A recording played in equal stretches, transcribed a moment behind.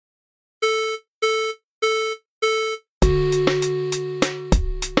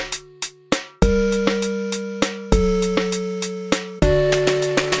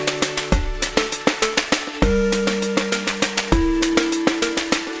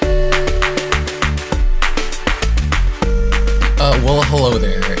Well, hello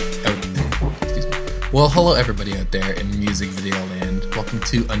there. Excuse me. Well, hello everybody out there in music video land. Welcome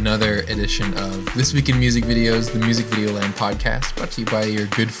to another edition of This Week in Music Videos, the Music Video Land podcast, brought to you by your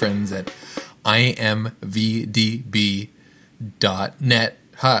good friends at imvdb.net.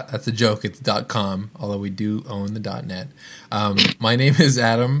 Ha, that's a joke. It's .com, although we do own the .net. My name is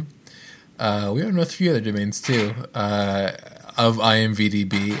Adam. We own a few other domains too, of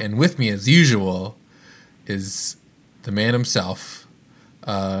IMVDB, and with me, as usual, is the man himself,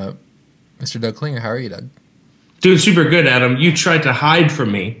 Mr. Doug Klinger. How are you, Doug? Doing super good, Adam. You tried to hide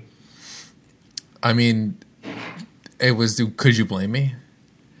from me. I mean, could you blame me?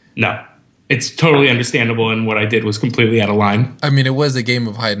 No. It's totally understandable, and what I did was completely out of line. I mean, it was a game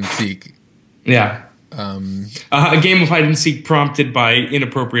of hide and seek. Yeah. A game of hide and seek prompted by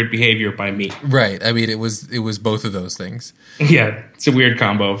inappropriate behavior by me. Right. I mean, it was both of those things. Yeah, it's a weird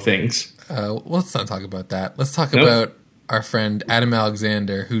combo of things. Let's not talk about that. Let's talk about our friend Adam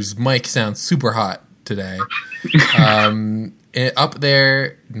Alexander, whose mic sounds super hot today. Up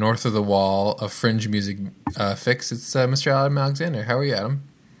there, north of the wall of Fringe Music Fix, it's Mr. Adam Alexander. How are you, Adam?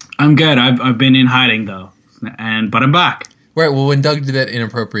 I'm good. I've been in hiding though, but I'm back. Right. Well, when Doug did that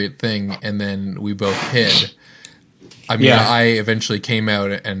inappropriate thing, and then we both hid. I mean, yeah. I eventually came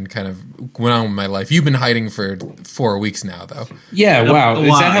out and kind of went on with my life. You've been hiding for 4 weeks now, though. Yeah. Wow.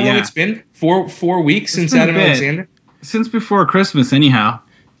 Is that how long it's been? Four weeks since Adam Alexander? Since before Christmas, anyhow.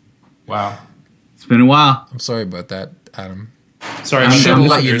 Wow. It's been a while. I'm sorry about that, Adam. Sorry, I should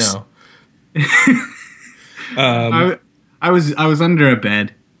let you know. I was under a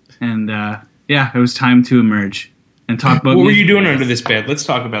bed, and it was time to emerge and talk about. What were you doing under this bed? Let's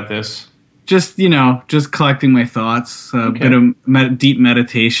talk about this. Just collecting my thoughts, a bit of deep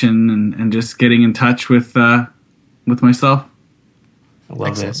meditation, and just getting in touch with myself. I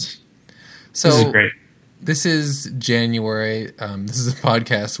love this. So this is great. This is January. This is a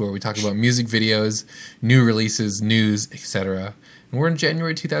podcast where we talk about music videos, new releases, news, etc. And we're in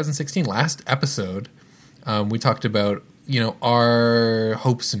January 2016. Last episode, we talked about our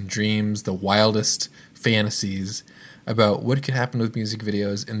hopes and dreams, the wildest fantasies about what could happen with music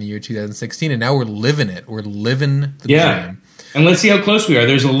videos in the year 2016, and now we're living it. We're living the dream. And let's see how close we are.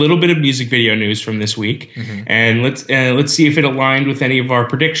 There's a little bit of music video news from this week, and let's see if it aligned with any of our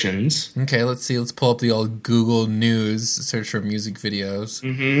predictions. Okay, let's see. Let's pull up the old Google News, search for music videos.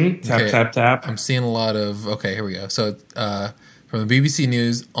 Tap. I'm seeing a lot of. Okay, here we go. So from the BBC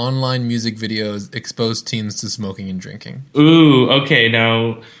News, online music videos expose teens to smoking and drinking. Ooh, okay.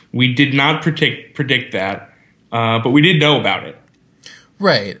 Now we did not predict that. But we did know about it.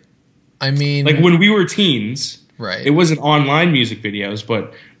 Right. I mean... like when we were teens, right. It wasn't online music videos,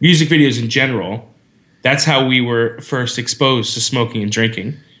 but music videos in general, that's how we were first exposed to smoking and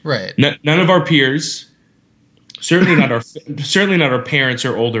drinking. Right. None of our peers, certainly not our parents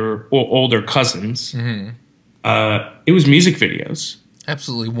or older cousins, it was music videos.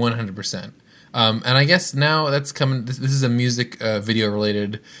 Absolutely, 100%. And I guess now that's coming. This is a music video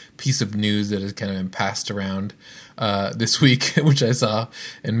related piece of news that has kind of been passed around this week, which I saw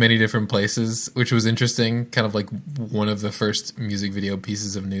in many different places, which was interesting. Kind of like one of the first music video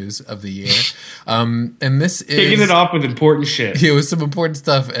pieces of news of the year. And this is kicking it off with important shit. Yeah, with some important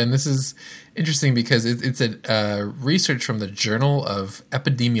stuff. And this is interesting because it's a research from the Journal of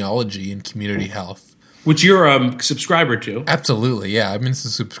Epidemiology and Community Health. Which you're a subscriber to. Absolutely, yeah. I've been a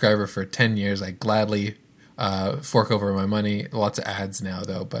subscriber for 10 years. I gladly fork over my money. Lots of ads now,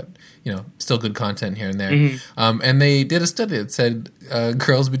 though, but, still good content here and there. And they did a study that said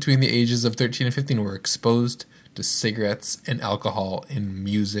girls between the ages of 13 and 15 were exposed to cigarettes and alcohol in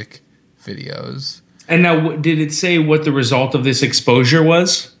music videos. And now, did it say what the result of this exposure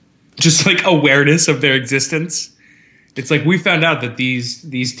was? Just like awareness of their existence? It's like we found out that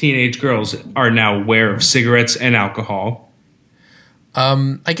these teenage girls are now aware of cigarettes and alcohol.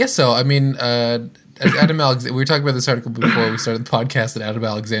 I guess so. I mean, Adam Alexander, we were talking about this article before we started the podcast, and Adam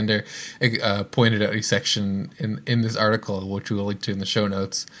Alexander pointed out a section in this article, which we will link to in the show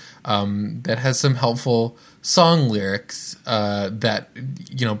notes, that has some helpful song lyrics that,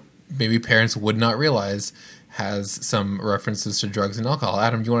 maybe parents would not realize has some references to drugs and alcohol.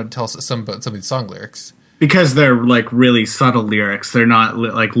 Adam, do you want to tell us some about some of these song lyrics? Because they're like really subtle lyrics. They're not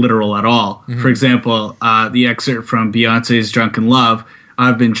like literal at all. For example, the excerpt from Beyonce's Drunken Love,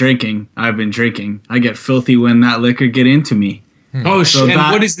 I've been drinking. I get filthy when that liquor get into me. Oh, so and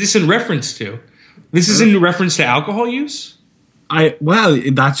what is this in reference to? This is in reference to alcohol use? Well,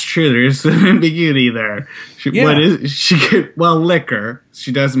 that's true. There's some ambiguity there. Liquor.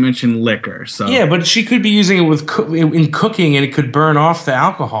 She doesn't mention liquor. So Yeah, but she could be using it with in cooking, and it could burn off the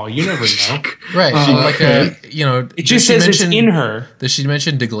alcohol. You never know. Right. It just says it's in her. Does she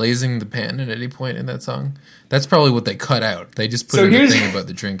mention deglazing the pan at any point in that song? That's probably what they cut out. They just put in the thing about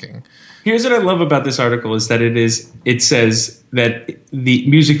the drinking. Here's what I love about this article is that it says that the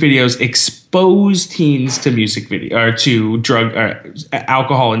music videos expose teens to music video or to drug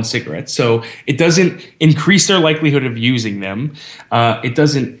alcohol and cigarettes. So it doesn't increase their likelihood of using them. It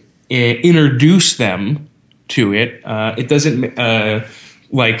doesn't introduce them to it. It doesn't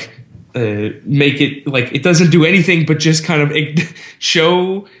make it like it doesn't do anything but just kind of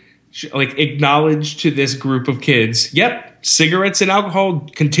acknowledge to this group of kids, yep, cigarettes and alcohol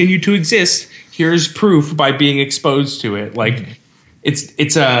continue to exist. Here's proof by being exposed to it. Like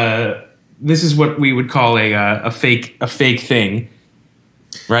this is what we would call a fake thing,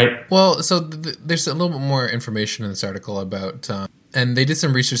 right? Well, so there's a little bit more information in this article about, and they did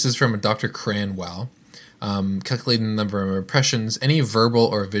some researches from Dr. Cranwell, calculating the number of impressions, any verbal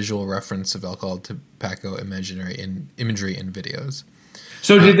or visual reference of alcohol, tobacco, imagery in videos.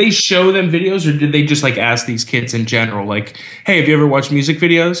 So did they show them videos, or did they just like ask these kids in general, like, hey, have you ever watched music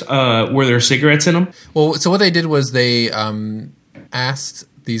videos? Were there cigarettes in them? Well, so what they did was they asked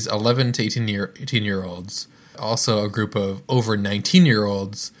these 11 to 18-year-olds, also a group of over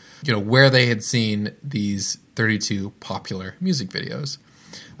 19-year-olds, where they had seen these 32 popular music videos.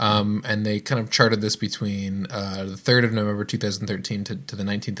 And they kind of charted this between the 3rd of November 2013 to the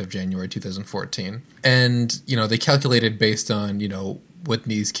 19th of January 2014. And, they calculated based on, what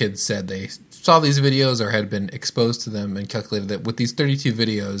these kids said they saw these videos or had been exposed to them, and calculated that with these 32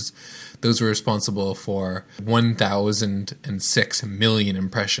 videos, those were responsible for 1,006 million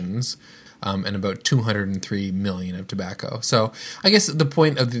impressions and about 203 million of tobacco. So I guess the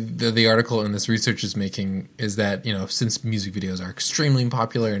point of the article and this research is making is that, since music videos are extremely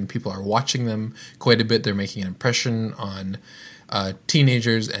popular and people are watching them quite a bit, they're making an impression on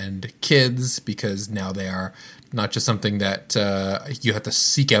teenagers and kids, because now they are not just something that you have to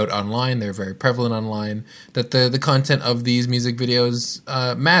seek out online. They're very prevalent online, that the content of these music videos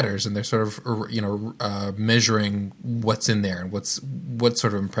matters, and they're sort of measuring what's in there and what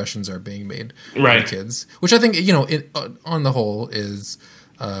sort of impressions are being made on kids, which I think on the whole is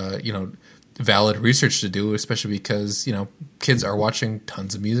valid research to do, especially because kids are watching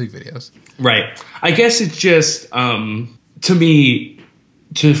tons of music videos. Right. I guess it's just to me,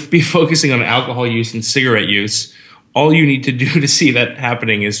 to be focusing on alcohol use and cigarette use, all you need to do to see that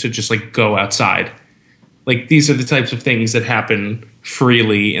happening is to just like go outside. Like, these are the types of things that happen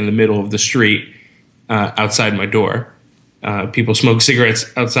freely in the middle of the street outside my door. People smoke cigarettes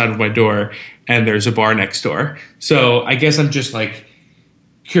outside of my door, and there's a bar next door. So I guess I'm just like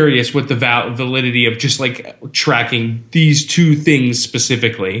curious what the validity of just like tracking these two things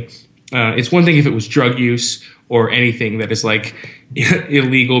specifically. It's one thing if it was drug use or anything that is like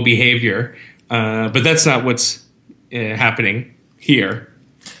illegal behavior, but that's not what's happening here.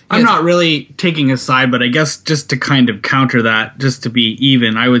 I'm not really taking a side, but I guess just to kind of counter that, just to be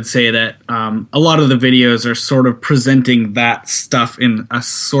even, I would say that a lot of the videos are sort of presenting that stuff in a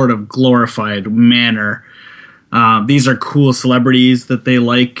sort of glorified manner. These are cool celebrities that they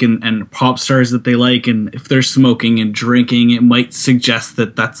like and pop stars that they like, and if they're smoking and drinking, it might suggest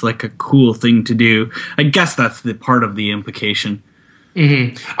that that's like a cool thing to do. I guess that's the part of the implication.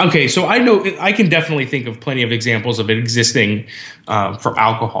 Mm-hmm. Okay, so I can definitely think of plenty of examples of it existing for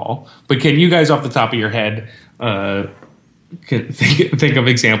alcohol, but can you guys off the top of your head think of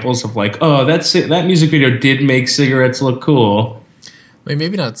examples of like, oh, that music video did make cigarettes look cool? I mean,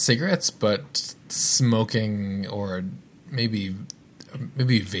 maybe not cigarettes, but smoking, or maybe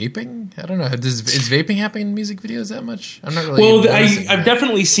vaping. I don't know. Is vaping happening in music videos that much? I'm not really. Well, I've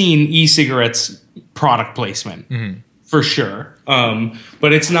definitely seen e-cigarettes product placement. Mm-hmm. For sure,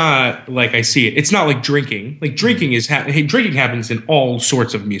 but it's not like I see it. It's not like drinking. Like drinking drinking happens in all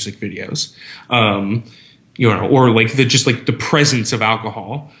sorts of music videos, or like the presence of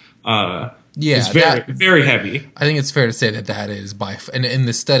alcohol. It's very heavy. I think it's fair to say that is and in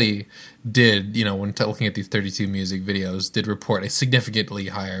the study did, when looking at these 32 music videos, did report a significantly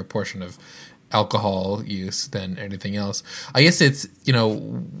higher portion of alcohol use than anything else. I guess it's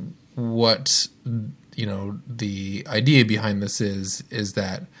what. The idea behind this is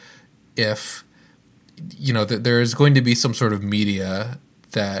that if there is going to be some sort of media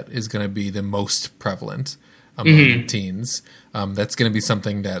that is going to be the most prevalent among teens, that's going to be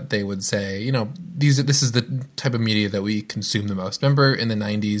something that they would say, this is the type of media that we consume the most. Remember in the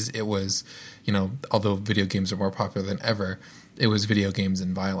 90s, it was, although video games are more popular than ever, it was video games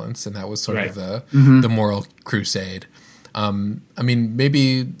and violence, and that was sort of the moral crusade. I mean,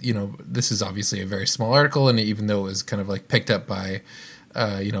 maybe, you know, this is obviously a very small article, and even though it was kind of like picked up by,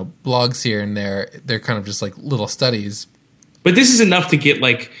 you know, blogs here and there, they're kind of just like little studies. But this is enough to get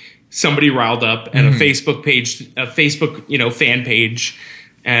like somebody riled up, and a Facebook page, a Facebook, you know, fan page,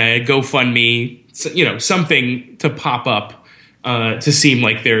 GoFundMe, you know, something to pop up to seem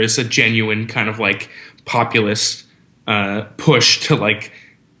like there is a genuine kind of like populist push to, like,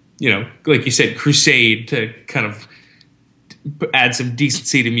 you know, like you said, crusade to kind of add some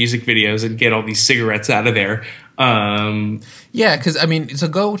decency to music videos and get all these cigarettes out of there. Yeah, because I mean, so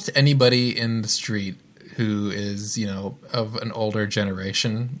go to anybody in the street who is, you know, of an older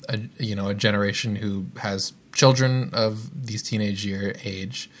generation, you know, a generation who has children of these teenage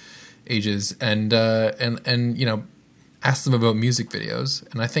ages, and you know, ask them about music videos.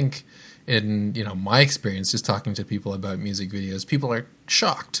 And I think in, you know, my experience, just talking to people about music videos, people are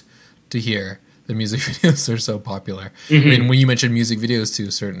shocked to hear the music videos are so popular. I mean, when you mention music videos to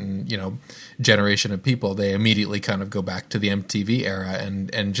a certain, you know, generation of people, they immediately kind of go back to the MTV era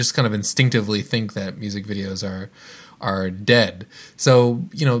and just kind of instinctively think that music videos are dead. So,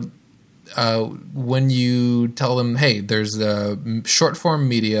 you know, when you tell them, hey, there's a short form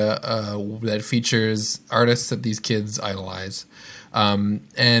media that features artists that these kids idolize,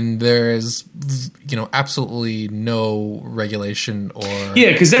 and there's, you know, absolutely no regulation or...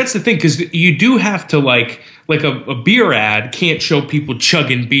 Yeah, because that's the thing, because you do have to, like a beer ad can't show people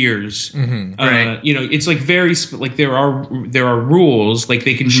chugging beers. Right. You know, it's like very... like there are rules. Like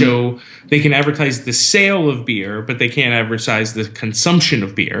they can show... They can advertise the sale of beer, but they can't advertise the consumption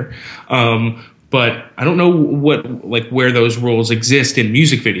of beer. But I don't know where those rules exist in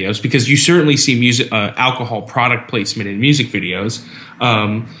music videos, because you certainly see music alcohol product placement in music videos.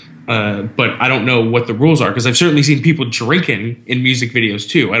 But I don't know what the rules are, because I've certainly seen people drinking in music videos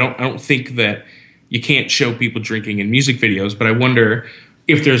too. I don't think that you can't show people drinking in music videos, but I wonder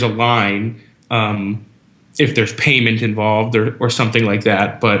if there's a line, if there's payment involved or something like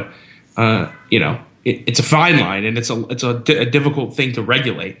that. But you know, it's a fine line, and it's a difficult thing to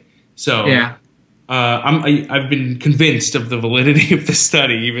regulate. So Yeah. I've been convinced of the validity of the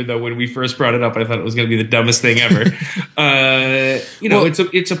study, even though when we first brought it up, I thought it was going to be the dumbest thing ever. You know, Well,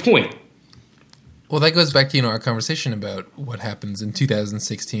 it's a point. Well, that goes back to, you know, our conversation about what happens in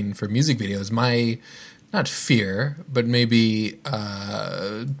 2016 for music videos. My, not fear, but maybe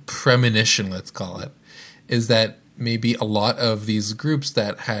premonition, let's call it, is that maybe a lot of these groups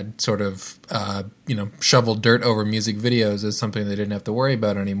that had sort of, you know, shoveled dirt over music videos as something they didn't have to worry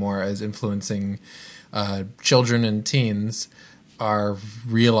about anymore as influencing children and teens are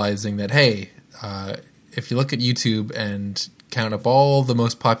realizing that, hey, if you look at YouTube and count up all the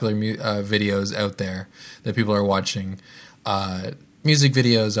most popular videos out there that people are watching, music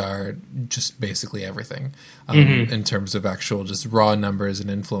videos are just basically everything in terms of actual just raw numbers and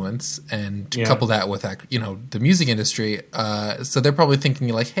influence, and couple that with, you know, the music industry. So they're probably thinking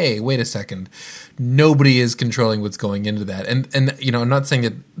like, hey, wait a second, nobody is controlling what's going into that. And you know, I'm not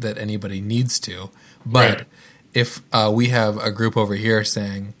saying that anybody needs to, but Right. if we have a group over here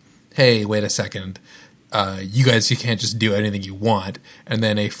saying, hey, wait a second, you can't just do anything you want, and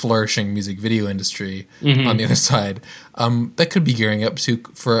then a flourishing music video industry on the other side, that could be gearing up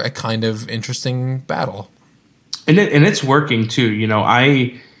for a kind of interesting battle. And it's working too. You know,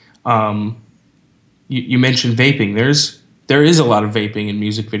 you mentioned vaping. There is a lot of vaping in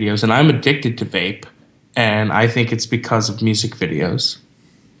music videos, and I'm addicted to vape, and I think it's because of music videos.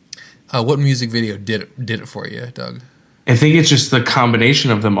 What music video did it for you, Doug? I think it's just the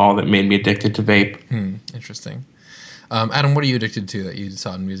combination of them all that made me addicted to vape. Interesting. Adam, what are you addicted to that you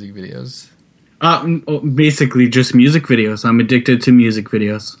saw in music videos? Basically just music videos. I'm addicted to music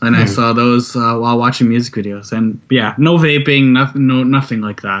videos, and I saw those while watching music videos. And yeah, no vaping, nothing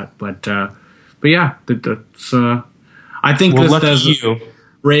like that. But yeah, that's. I think Well, this lucky does you.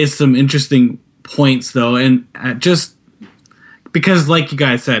 raise some interesting points, though, and just because, like you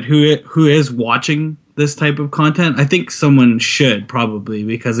guys said, who is watching this type of content? I think someone should probably,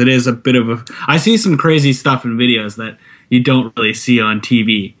 because it is a bit of a... I see some crazy stuff in videos that you don't really see on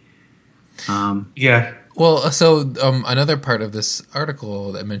TV. Yeah. Well, so another part of this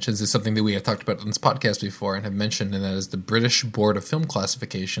article that mentions is something that we have talked about on this podcast before and have mentioned, and that is the British Board of Film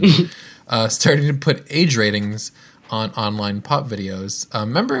Classification starting to put age ratings on online pop videos.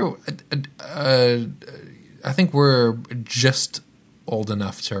 Remember, I think we're just old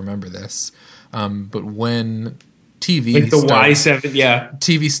enough to remember this, but when TV Like the Y7, yeah.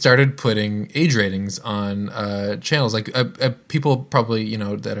 TV started putting age ratings on channels, like people probably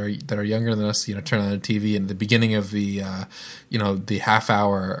that are younger than us, turn on the TV, and at the beginning of the the half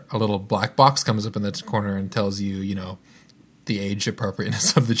hour, a little black box comes up in the corner and tells you the age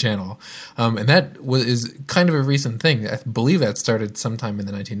appropriateness of the channel, and that is kind of a recent thing. I believe that started sometime in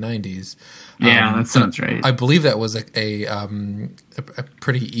the 1990s. Yeah, that sounds right. I believe that was a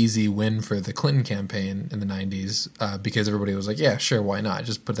pretty easy win for the Clinton campaign in the 90s, because everybody was like, yeah, sure, why not?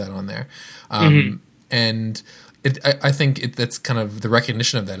 Just put that on there. And I think that's kind of the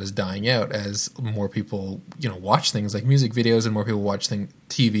recognition of that is dying out as more people, watch things like music videos, and more people watch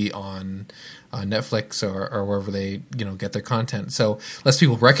TV on Netflix or wherever they, get their content. So less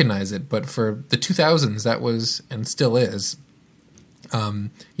people recognize it. But for the 2000s, that was and still is, a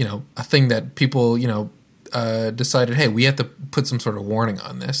thing that people, decided, hey, we have to put some sort of warning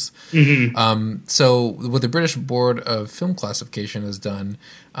on this. So what the British Board of Film Classification has done,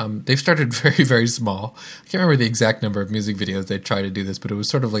 they've started very, very small. I can't remember the exact number of music videos they tried to do this, but it was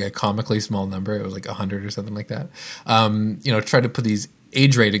sort of like a comically small number. It was like 100 or something like that. Try to put these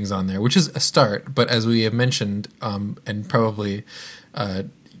age ratings on there, which is a start. But as we have mentioned, and probably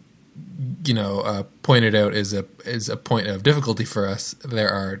pointed out is a point of difficulty for us, there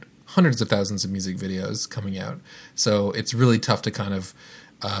are hundreds of thousands of music videos coming out. So it's really tough to kind of,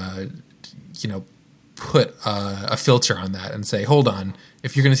 put a filter on that and say, hold on,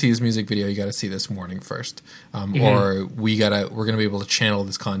 if you're going to see this music video, you got to see this warning first. Or we're going to be able to channel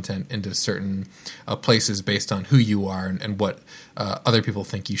this content into certain places based on who you are and what other people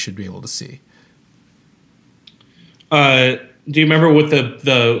think you should be able to see. Do you remember what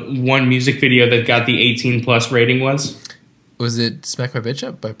the one music video that got the 18 plus rating was? Was it Smack My Bitch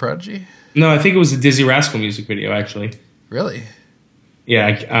Up by Prodigy? No, I think it was a Dizzy Rascal music video, actually. Really? Yeah,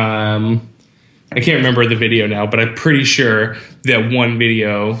 I can't remember the video now, but I'm pretty sure that one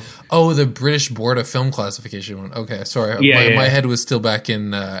video... Oh, the British Board of Film Classification one. Okay, sorry. My head was still back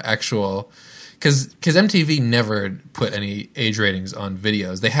in actual... Because MTV never put any age ratings on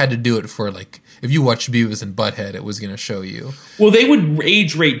videos. They had to do it for, if you watched Beavis and Butthead, it was going to show you. Well, they would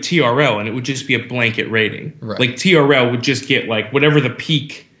age rate TRL, and it would just be a blanket rating. Right. Like, TRL would just get, whatever the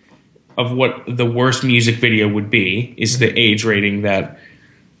peak of what the worst music video would be is the age rating that,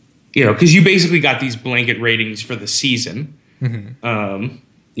 because you basically got these blanket ratings for the season. Do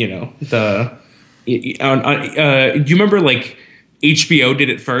you remember, HBO did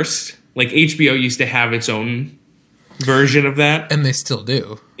it first? HBO used to have its own version of that, and they still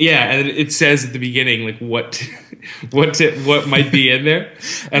do. Yeah, and it says at the beginning what might be in there.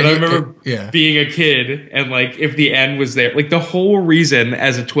 And I remember being a kid, and if the end was there, the whole reason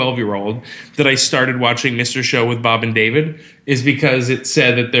as a 12-year-old that I started watching Mr. Show with Bob and David is because it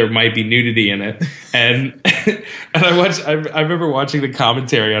said that there might be nudity in it, and I remember watching the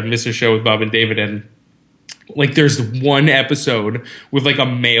commentary on Mr. Show with Bob and David, and there's one episode with a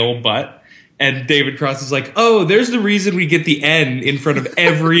male butt, and David Cross is like, oh, there's the reason we get the N in front of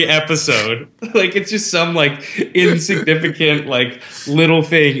every episode. It's just some insignificant little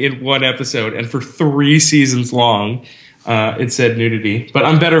thing in one episode, and for 3 seasons long it said nudity. But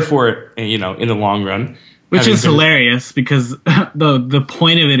I'm better for it, in the long run. Which is hilarious, because the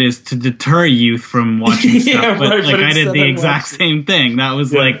point of it is to deter youth from watching stuff. But I did the exact same thing. That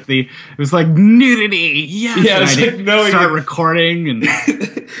was it was nudity. Yes. Yeah, it's start recording and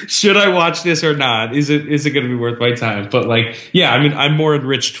should I watch this or not? Is it going to be worth my time? But I'm more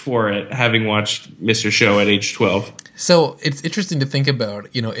enriched for it having watched Mr. Show at age 12. So it's interesting to think about,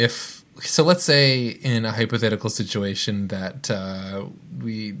 So let's say in a hypothetical situation that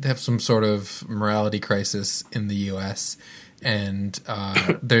we have some sort of morality crisis in the U.S. and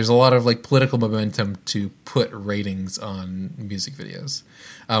there's a lot of political momentum to put ratings on music videos.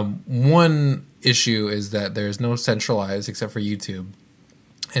 One issue is that there's no centralized, except for YouTube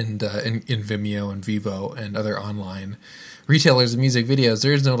and in Vimeo and Vivo and other online retailers of music videos,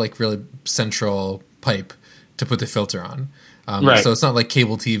 there is no really central pipe to put the filter on. Right. So it's not like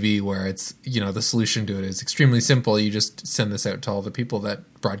cable TV where it's, the solution to it is extremely simple. You just send this out to all the people that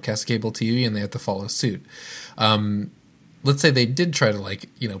broadcast cable TV and they have to follow suit. Let's say they did try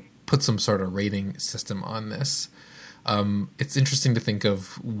to put some sort of rating system on this. It's interesting to think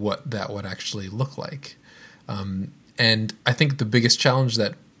of what that would actually look like. And I think the biggest challenge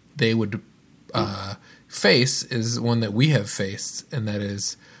that they would face is one that we have faced, and that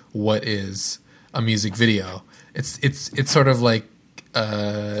is, what is a music video? It's sort of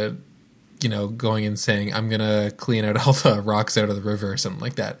going and saying, I'm going to clean out all the rocks out of the river or something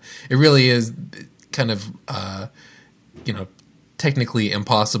like that. It really is kind of, technically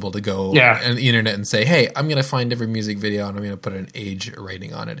impossible to go on the internet and say, hey, I'm going to find every music video and I'm going to put an age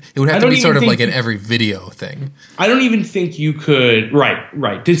rating on it. It would have to be sort of an every video thing. I don't even think you could,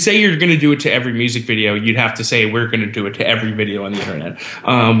 right. To say you're going to do it to every music video, you'd have to say we're going to do it to every video on the internet.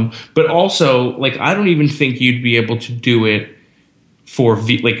 But also, I don't even think you'd be able to do it for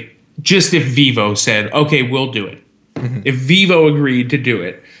just if Vivo said, okay, we'll do it. Mm-hmm. If Vivo agreed to do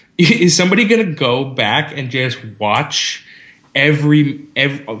it, is somebody going to go back and just watch every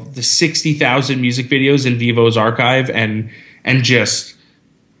of the 60,000 music videos in Vivo's archive and just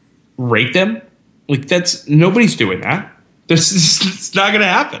rate them? Like, nobody's doing that. It's not going to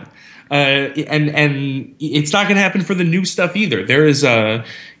happen. And it's not going to happen for the new stuff either. There is a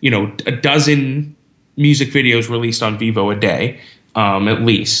dozen music videos released on Vivo a day, at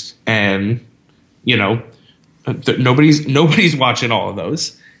least, and nobody's watching all of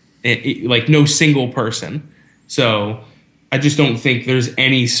those. Like, no single person. So I just don't think there's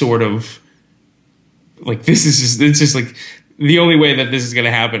any sort of like, it's just like the only way that this is going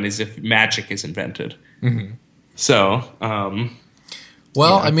to happen is if magic is invented. Mm-hmm. So, I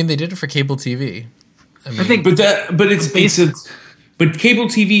mean, they did it for cable TV. I think, but cable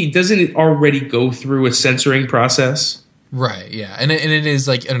TV, doesn't it already go through a censoring process? Right. Yeah, and it is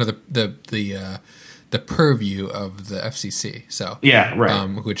like under the purview of the FCC. So yeah, right.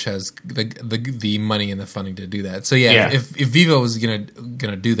 Which has the money and the funding to do that. So yeah. If Vivo was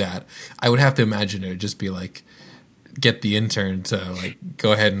gonna do that, I would have to imagine it would just be like, get the intern to like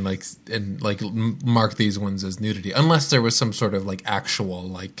go ahead and mark these ones as nudity, unless there was some sort of like actual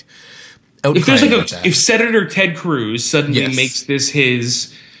like if there's like if Senator Ted Cruz suddenly makes this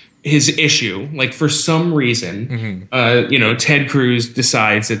his issue, like for some reason, Ted Cruz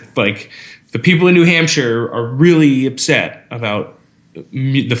decides that like the people in New Hampshire are really upset about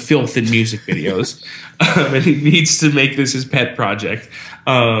the filth in music videos, and he needs to make this his pet project.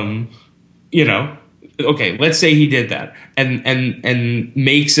 Okay, let's say he did that and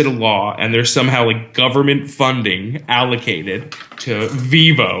makes it a law, and there's somehow like government funding allocated to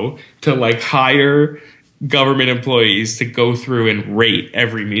Vivo to like hire government employees to go through and rate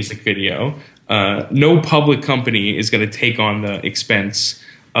every music video. No public company is going to take on the expense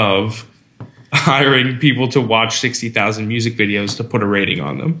of hiring people to watch 60,000 music videos to put a rating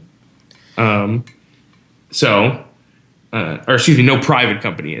on them. No private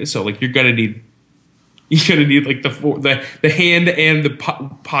company is. So like you're going to need like the hand and the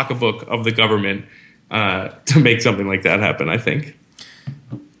pocketbook of the government to make something like that happen, I think.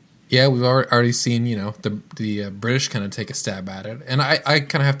 Yeah, we've already seen, the British kind of take a stab at it. And I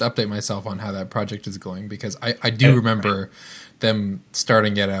kind of have to update myself on how that project is going, because I do remember them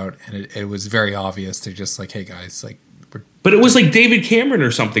starting it out, and it was very obvious. They're just like, hey, guys, like... But it was like David Cameron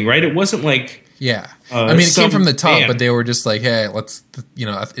or something, right? It wasn't like... Yeah. I mean, it came from the top, but they were just like, hey, let's...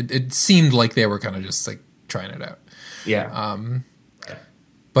 it seemed like they were kind of just like trying it out. Yeah.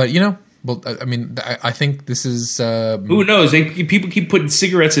 But, well, I mean, I think this is... who knows? People keep putting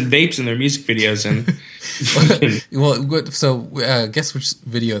cigarettes and vapes in their music videos. Guess which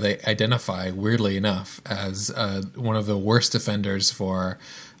video they identify, weirdly enough, as one of the worst offenders for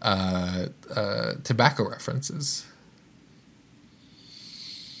tobacco references.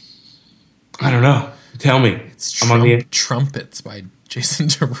 I don't know. Tell me. It's Trumpets by Jason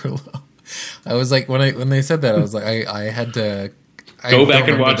Derulo. I was like, when they said that, I was like, I had to... Go back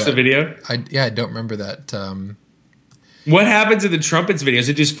and watch the video? I don't remember that. What happens in the Trumpets videos? Is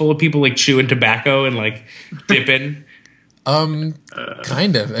it just full of people like chewing tobacco and like dipping?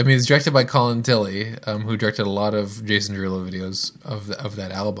 Kind of. I mean, it's directed by Colin Tilley, who directed a lot of Jason Derulo videos of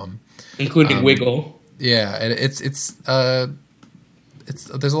that album, including Wiggle. Yeah, and it's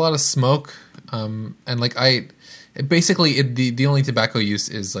there's a lot of smoke, and like the only tobacco use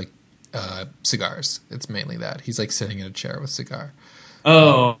is like cigars. It's mainly that he's like sitting in a chair with a cigar.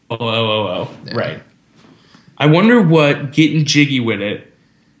 Oh, Yeah. Right. I wonder what "Getting Jiggy with It"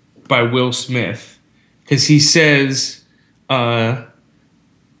 by Will Smith, because he says, "I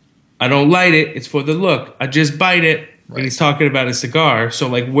don't light it; it's for the look. I just bite it." Right. And he's talking about a cigar. So,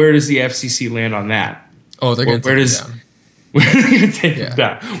 like, where does the FCC land on that? Oh, they're going to take it down. We're going to take it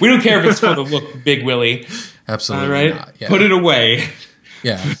down. We don't care if it's for the look, Big Willie. Absolutely all right? not. Yeah. Put it away.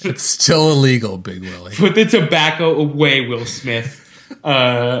 Yeah, it's still illegal, Big Willie. Put the tobacco away, Will Smith.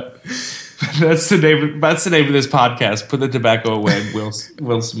 That's the name of this podcast. Put the tobacco away, Will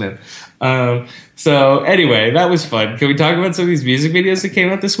Smith. So anyway, that was fun. Can we talk about some of these music videos that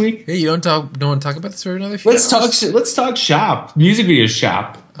came out this week? Hey, you don't want to talk about this for another few hours? Let's talk shop. Music video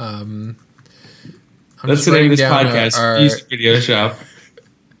shop. That's the name of this podcast. Music video shop.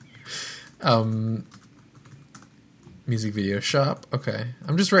 Music video shop. Okay,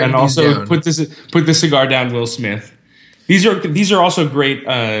 I'm just writing. And also down. put the cigar down, Will Smith. These are also great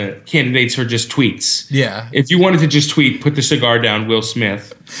candidates for just tweets. Yeah. If you wanted to just tweet, put the cigar down, Will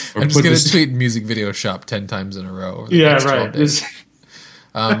Smith. I'm just going to tweet music video shop 10 times in a row. Over the next 12 days.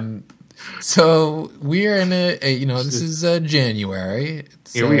 So we are in this is January.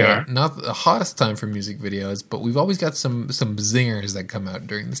 It's, Here we are. Not the hottest time for music videos, but we've always got some zingers that come out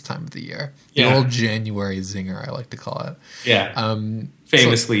during this time of the year. The Yeah. old January zinger, I like to call it. Yeah.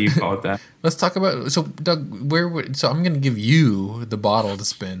 Famously, you call it that. Let's talk about. So, Doug, so I'm going to give you the bottle to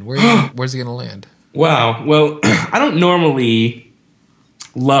spin. Where's it going to land? Wow. Well, I don't normally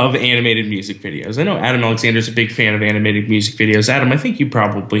love animated music videos. I know Adam Alexander's a big fan of animated music videos. Adam, I think you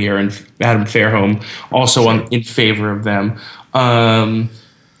probably are, and Adam Fairholm also in favor of them. I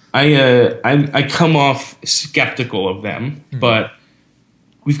come off skeptical of them, but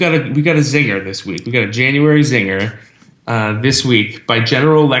we got a zinger this week. We got a January zinger this week by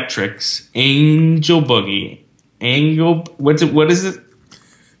General Electric's Angel Boogie. What is it?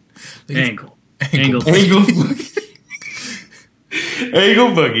 Angle Boogie. Angle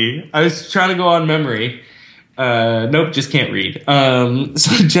Boogie. I was trying to go on memory. Nope, just can't read.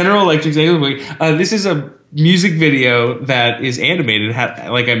 So General Electric's Angle Boogie. This is a music video that is animated,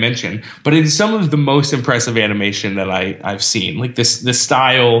 like I mentioned, but it is some of the most impressive animation that I've seen. Like the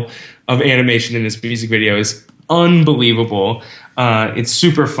style of animation in this music video is unbelievable. It's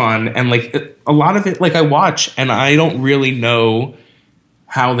super fun, and like a lot of it, like I watch and I don't really know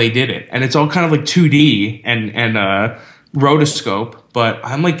how they did it, and it's all kind of like 2D and rotoscope, but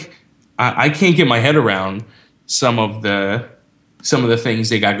I'm like, I can't get my head around some of the things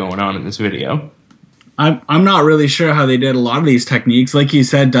they got going on in this video. I'm not really sure how they did a lot of these techniques. Like you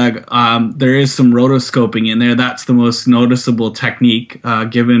said, Doug, there is some rotoscoping in there. That's the most noticeable technique,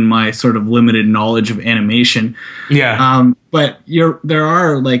 given my sort of limited knowledge of animation. Yeah. But there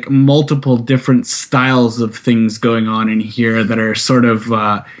are like multiple different styles of things going on in here that are sort of,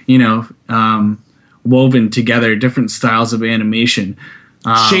 woven together, different styles of animation.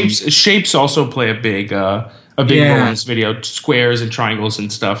 Shapes also play a big role in this video. Squares and triangles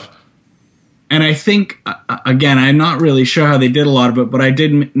and stuff. And I think, again, I'm not really sure how they did a lot of it, but I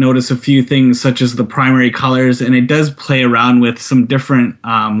did notice a few things such as the primary colors, and it does play around with some different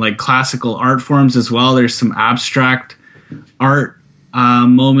like classical art forms as well. There's some abstract art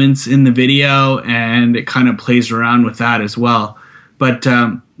moments in the video, and it kind of plays around with that as well. But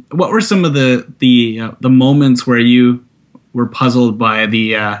what were some of the moments where you were puzzled by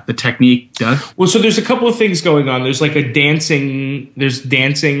the technique, Doug? Well, so there's a couple of things going on. There's like dancing,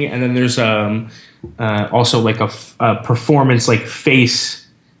 and then there's also like a performance, like face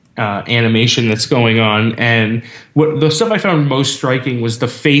animation that's going on. And what the stuff I found most striking was the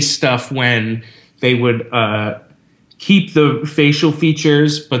face stuff when they would keep the facial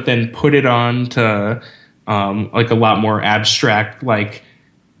features, but then put it on to like a lot more abstract, like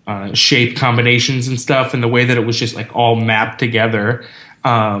shape combinations and stuff, and the way that it was just like all mapped together.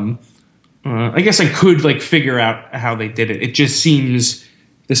 I guess I could like figure out how they did it. It just seems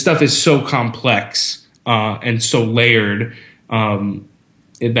the stuff is so complex and so layered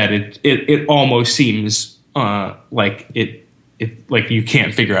that it almost seems like it like you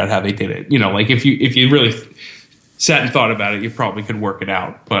can't figure out how they did it. You know, like if you really sat and thought about it, you probably could work it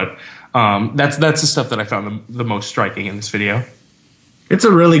out. But that's the stuff that I found the most striking in this video. It's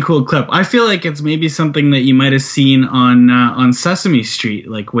a really cool clip. I feel like it's maybe something that you might have seen on Sesame Street,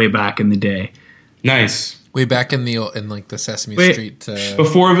 like way back in the day. Nice. Way back in like the Sesame Street.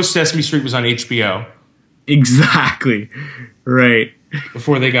 Before Sesame Street was on HBO. Exactly. Right.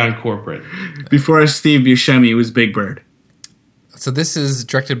 Before they got corporate. Before Steve Buscemi was Big Bird. So this is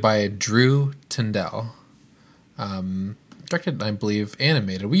directed by Drew Tyndall. Directed, I believe,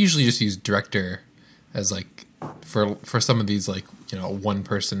 animated. We usually just use director as like for some of these, like, you know, one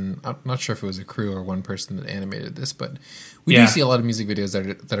person. I'm not sure if it was a crew or one person that animated this, but we do see a lot of music videos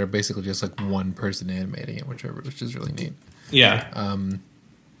that are basically just like one person animating it, which is really neat. Yeah.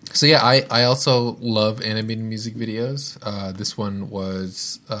 So yeah, I also love animated music videos. This one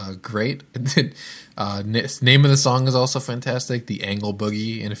was great. Name of the song is also fantastic, The Angle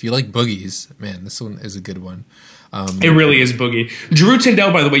Boogie, and if you like boogies, man, this one is a good one. It really is boogie. Drew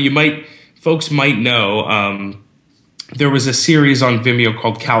Tyndall, by the way, folks might know, there was a series on Vimeo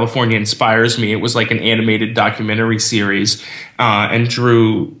called California Inspires Me. It was like an animated documentary series, and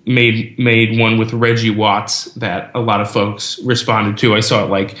Drew made one with Reggie Watts that a lot of folks responded to. I saw it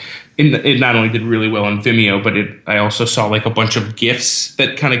like it not only did really well on Vimeo, but I also saw like a bunch of GIFs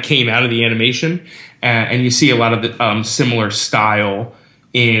that kind of came out of the animation, and you see a lot of the similar style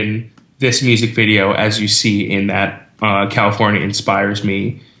in this music video as you see in that California Inspires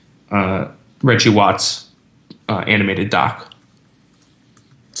Me Reggie Watts animated doc.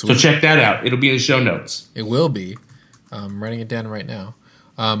 So check that out. It'll be in the show notes. It will be. I'm writing it down right now.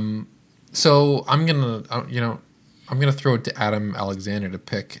 So I'm gonna throw it to Adam Alexander to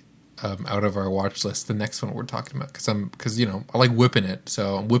pick out of our watch list, the next one we're talking about, because I like whipping it,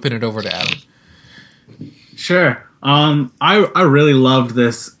 so I'm whipping it over to Adam. Sure. I really loved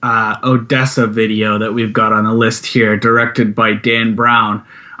this Odessa video that we've got on the list here, directed by Dan Brown.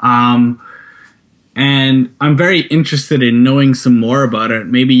 And I'm very interested in knowing some more about it.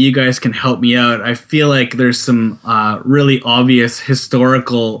 Maybe you guys can help me out. I feel like there's some really obvious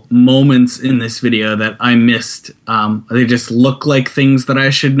historical moments in this video that I missed. They just look like things that I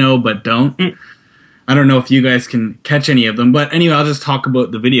should know but don't. I don't know if you guys can catch any of them. But anyway, I'll just talk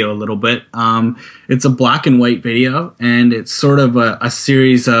about the video a little bit. It's a black and white video, and it's sort of a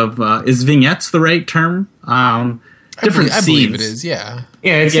series of... is vignettes the right term? Different I scenes. believe it is, yeah.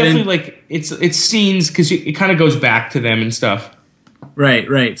 Yeah, it's definitely like it's scenes because it kind of goes back to them and stuff.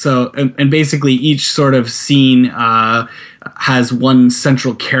 Right. So, and basically each sort of scene has one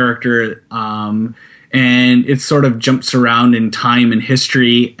central character, and it sort of jumps around in time and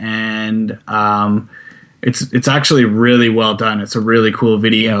history, and it's actually really well done. It's a really cool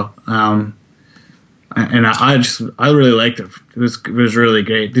video, and I really liked it. It was really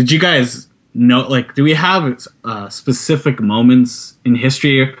great. Did you guys know, like, do we have specific moments in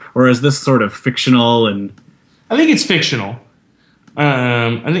history, or is this sort of fictional? And I think it's fictional.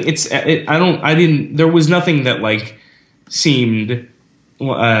 I think there was nothing that like seemed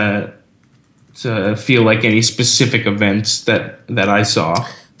to feel like any specific events that I saw.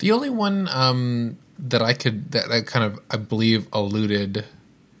 The only one that I believe alluded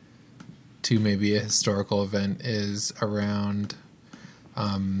to maybe a historical event is around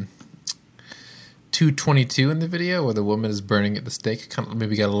 222 in the video, where the woman is burning at the stake. Kind of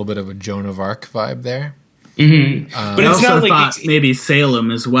maybe got a little bit of a Joan of Arc vibe there. Mm-hmm. But it's not like maybe Salem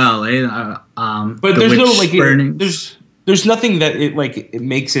as well. But there's no like there's nothing that it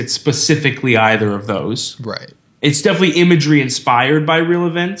makes it specifically either of those. Right. It's definitely imagery inspired by real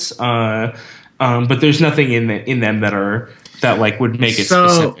events, but there's nothing in them that would make it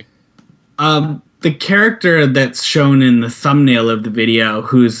specific. The character that's shown in the thumbnail of the video,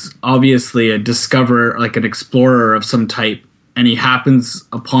 who's obviously a discoverer, like an explorer of some type, and he happens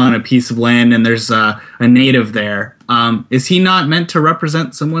upon a piece of land and there's a native there. Is he not meant to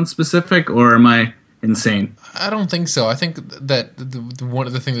represent someone specific, or am I insane? I don't think so. I think that one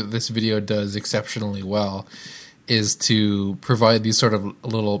of the things that this video does exceptionally well is to provide these sort of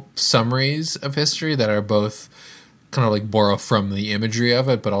little summaries of history that are both kind of like borrow from the imagery of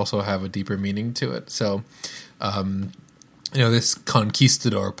it, but also have a deeper meaning to it. So, this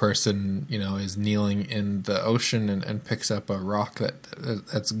conquistador person, is kneeling in the ocean and picks up a rock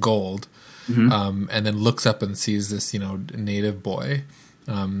that's gold, and then looks up and sees this, native boy.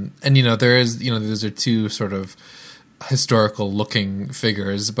 And those are two sort of historical looking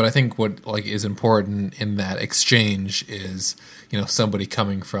figures, but I think what is important in that exchange is somebody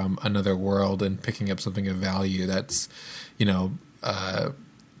coming from another world and picking up something of value that's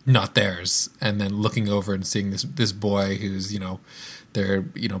not theirs, and then looking over and seeing this boy who's they're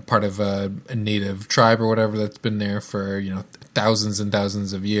part of a native tribe or whatever that's been there for thousands and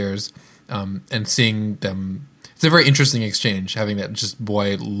thousands of years, and seeing them. It's a very interesting exchange, having that just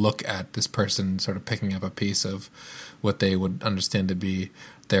boy look at this person sort of picking up a piece of what they would understand to be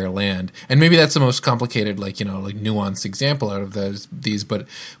their land. And maybe that's the most complicated, nuanced example out of these. But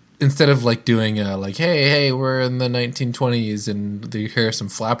instead of doing hey, we're in the 1920s and here are some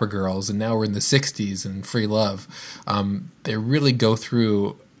flapper girls, and now we're in the 60s and free love, they really go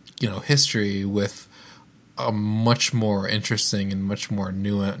through, history with a much more interesting and much more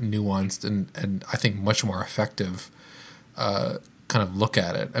nuanced and I think much more effective kind of look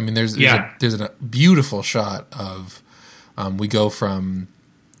at it. I mean, there's a beautiful shot of we go from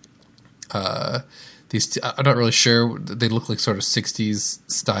these. I'm not really sure. They look like sort of 60s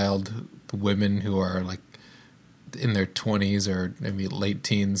styled women who are in their 20s or maybe late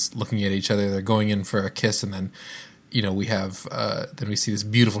teens, looking at each other. They're going in for a kiss, and then we have then we see this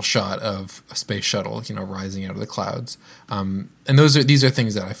beautiful shot of a space shuttle, rising out of the clouds. And these are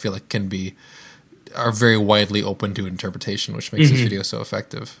things that I feel like are very widely open to interpretation, which makes this video so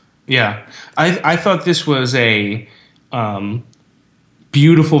effective. Yeah, I thought this was a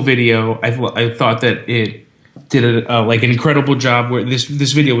beautiful video. I thought that it did an incredible job. Where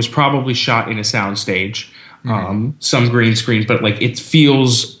this video was probably shot in a soundstage, some green screen, but it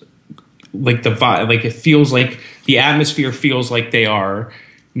feels like the vibe. It feels like the atmosphere feels like they are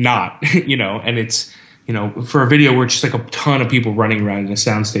not, and it's, for a video where it's just a ton of people running around in a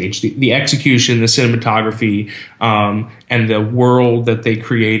soundstage, the execution, the cinematography, and the world that they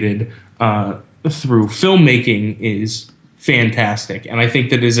created through filmmaking is fantastic. And I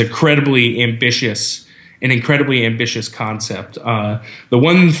think that is incredibly ambitious an incredibly ambitious concept. The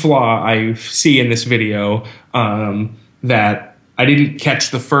one flaw I see in this video that I didn't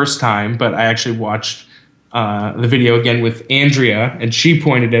catch the first time, but I actually watched the video again with Andrea, and she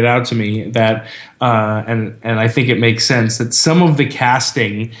pointed it out to me that, and I think it makes sense that some of the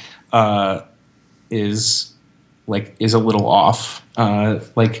casting is a little off.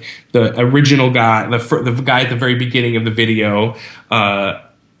 Like the original guy, the guy at the very beginning of the video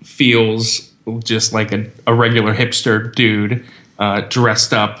feels just like a regular hipster dude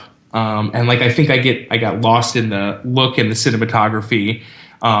dressed up. And like I think I got lost in the look and the cinematography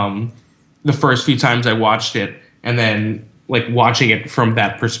the first few times I watched it, and then like watching it from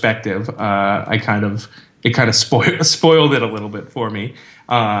that perspective, it kind of spoiled it a little bit for me.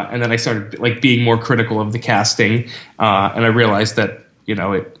 And then I started like being more critical of the casting, and I realized that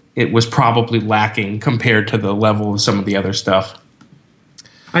it was probably lacking compared to the level of some of the other stuff.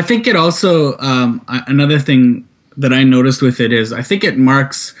 I think it also another thing that I noticed with it is I think it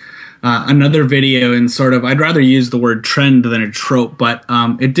marks another video in sort of, I'd rather use the word trend than a trope, but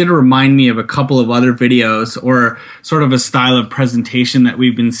it did remind me of a couple of other videos or sort of a style of presentation that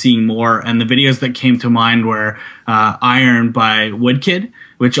we've been seeing more. And the videos that came to mind were Iron by Woodkid,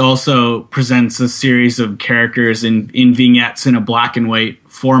 which also presents a series of characters in vignettes in a black and white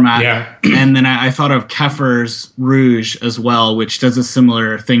format. Yeah. And then I thought of Kefir's Rouge as well, which does a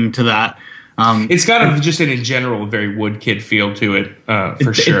similar thing to that. It's got just in general a very Woodkid feel to it,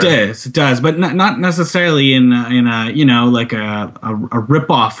 for sure. It does, but not necessarily in a like a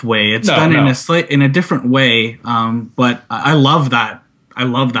rip-off way. It's done in a different way. But I love that. I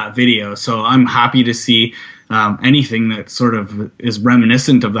love that video. So I'm happy to see anything that sort of is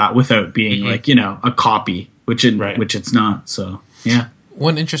reminiscent of that without being like a copy, which it's not. So yeah.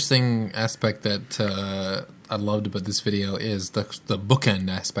 One interesting aspect that I loved about this video is the bookend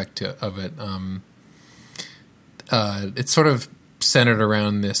aspect of it. It's sort of centered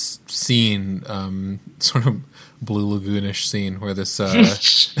around this scene, sort of Blue Lagoonish scene where this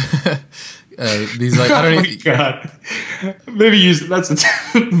these like I don't oh my god, maybe that's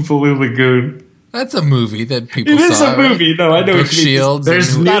a Blue Lagoon. That's a movie that people saw. It is a movie. No, I know Brooke Shields.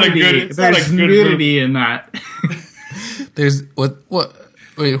 There's nudity in that. There's what.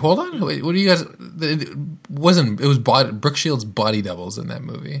 Wait, hold on. Wait, what do you guys? It was Brooke Shields' body doubles in that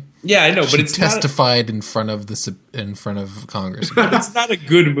movie. Yeah, I know, but it's testified in front of Congress. But it's not a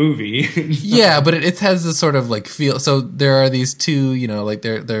good movie. Yeah, but it has this sort of like feel. So there are these two, like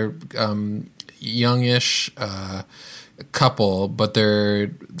they're youngish couple, but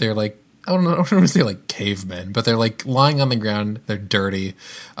they're like. I don't want to say like cavemen, but they're like lying on the ground. They're dirty.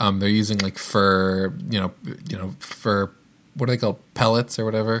 They're using like fur, fur. What do they call pellets or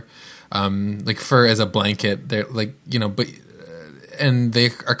whatever? Like fur as a blanket. They're like and they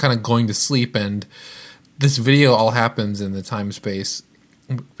are kind of going to sleep. And this video all happens in the time space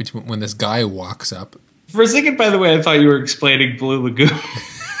between when this guy walks up. For a second, by the way, I thought you were explaining Blue Lagoon.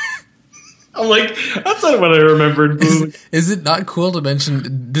 I'm like, that's not what I remembered. Is it not cool to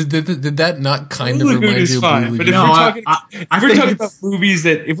mention? Did that not kind of remind you of Blue Lagoon? But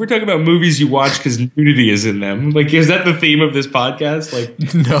if we're talking about movies you watch because nudity is in them, like, is that the theme of this podcast? Like,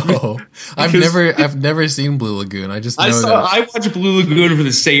 no, I've never seen Blue Lagoon. I watched Blue Lagoon for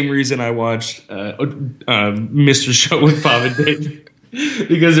the same reason I watched Mr. Show with Bob and Dave.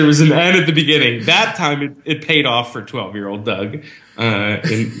 Because there was an end at the beginning. That time it paid off for 12-year-old Doug.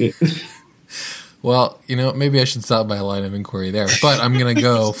 Well, maybe I should stop by a line of inquiry there, but I'm gonna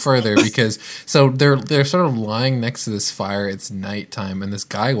go further because they're sort of lying next to this fire. It's nighttime, and this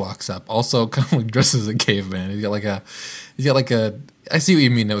guy walks up, also kind of like dressed as a caveman. He's got like a. I see what you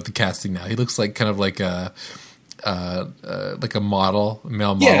mean with the casting now. He looks like kind of like a model,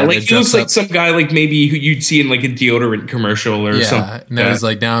 male model. Yeah, like he looks like some guy like maybe who you'd see in like a deodorant commercial or something. No, he's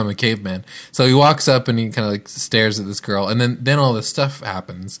like, now I'm a caveman. So he walks up and he kind of like stares at this girl, and then all this stuff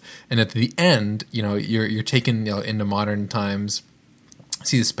happens. And at the end, you're taken into modern times. You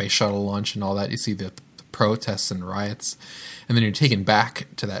see the space shuttle launch and all that. You see the protests and riots, and then you're taken back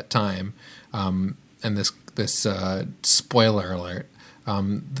to that time. And this spoiler alert.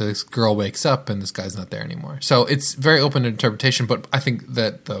 This girl wakes up and this guy's not there anymore. So it's very open to interpretation, but I think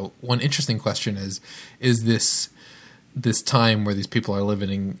that the one interesting question is this time where these people are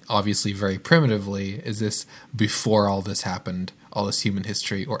living obviously very primitively, is this before all this happened, all this human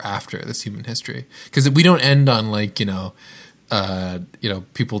history, or after this human history? Because we don't end on like,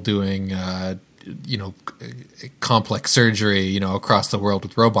 people doing, complex surgery, across the world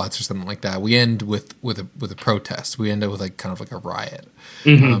with robots or something like that. We end with a protest. We end up with like kind of like a riot.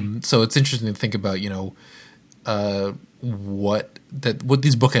 Mm-hmm. So it's interesting to think about, what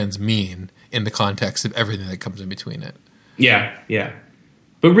these bookends mean in the context of everything that comes in between it. Yeah, yeah.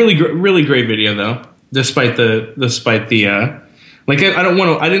 But really great video though. Despite the like, I don't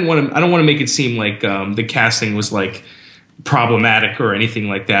want to make it seem like the casting was like problematic or anything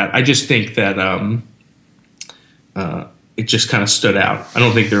like that. I just think that it just kind of stood out. I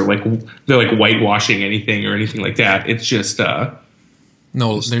don't think they're like whitewashing anything or anything like that. It's just no,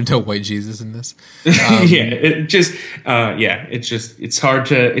 there's no white Jesus in this. It's hard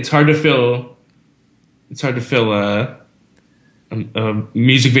to fill a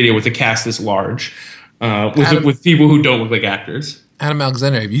music video with a cast this large with people who don't look like actors. Adam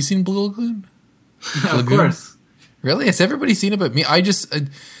Alexander, have you seen Blue Lagoon? Of course. Really? Has everybody seen it but me? I just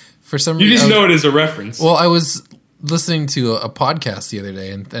for some reason... You just know it as a reference. Well, I was listening to a podcast the other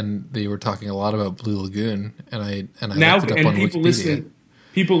day, and they were talking a lot about Blue Lagoon, and I now, looked it up on Wikipedia.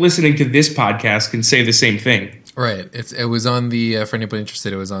 People listening to this podcast can say the same thing. Right. It was on the for anybody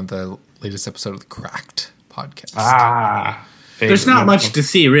interested, it was on the latest episode of the Cracked podcast. There's not much to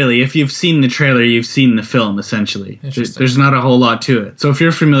see, really. If you've seen the trailer, you've seen the film, essentially. There's not a whole lot to it. So if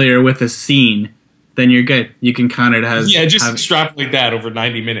you're familiar with a scene, then you're good. You can count it as... Yeah, just extrapolate that over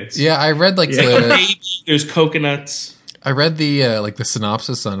 90 minutes. Yeah, I read there's coconuts. I read the the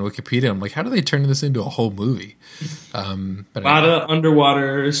synopsis on Wikipedia. I'm like, how do they turn this into a whole movie? But a lot of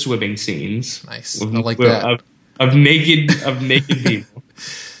underwater swimming scenes. Nice. I like that. Of naked people.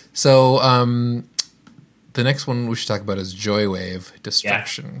 So, the next one we should talk about is Joywave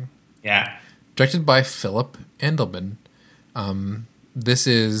Destruction. Yeah. Directed by Philip Endelman. This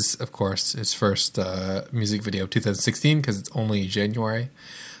is, of course, his first music video of 2016 because it's only January.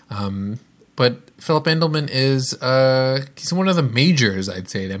 But Philip Endelman is he's one of the majors, I'd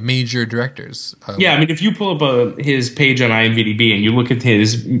say, the major directors. Yeah, I mean, if you pull up his page on IMDb and you look at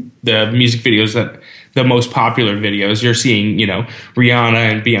the music videos the most popular videos, you're seeing, Rihanna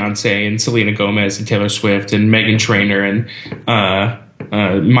and Beyonce and Selena Gomez and Taylor Swift and Meghan Trainor and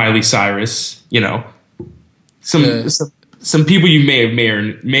Miley Cyrus. Some people you may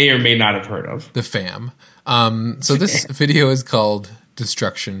or may not have heard of. The fam. So this video is called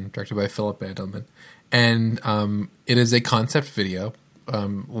Destruction, directed by Philip Endelman, and it is a concept video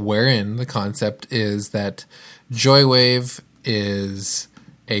wherein the concept is that Joywave is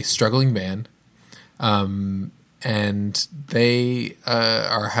a struggling band, and they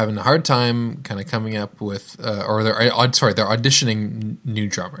are having a hard time kind of coming up with, they're auditioning new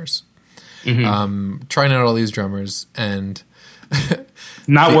drummers, trying out all these drummers, and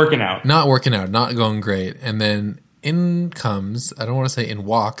not working out, not going great, and then in comes, I don't want to say in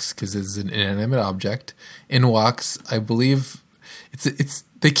walks because it's an inanimate object. In walks, I believe it's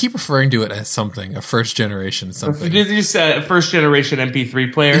they keep referring to it as something, a first generation something. Did you say a first generation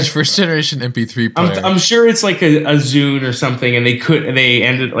MP3 player? It's first generation MP3 player. I'm sure it's like a Zune or something, and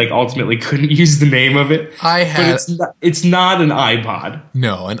they ultimately couldn't use the name of it. It's not an iPod.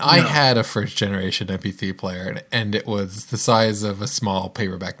 No, I had a first generation MP3 player, and it was the size of a small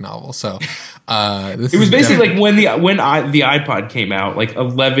paperback novel. So it was basically like when the iPod came out, like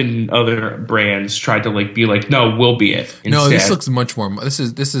 11 other brands tried to be like, no, we'll be it. Instead. No, this looks much more.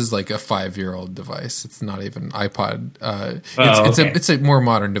 This is like a 5-year-old device. It's not even iPod. It's a more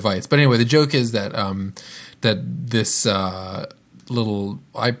modern device. But anyway, the joke is that that this little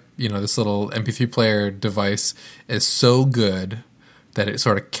MP3 player device is so good that it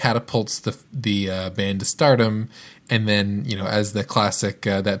sort of catapults the band to stardom, and then as the classic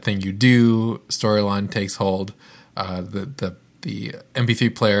That Thing You Do storyline takes hold, the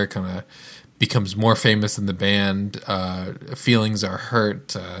MP3 player kind of becomes more famous than the band. Feelings are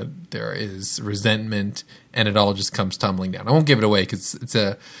hurt. There is resentment, and it all just comes tumbling down. I won't give it away because it's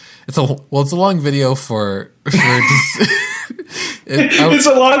a long video for it's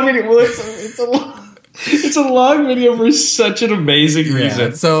a long video. Well, it's a long video for such an amazing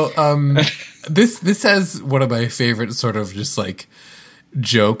reason. So this has one of my favorite sort of just like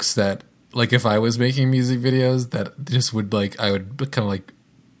jokes that like if I was making music videos that just would I would kind of like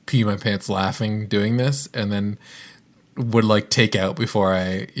pee my pants laughing doing this, and then would take out before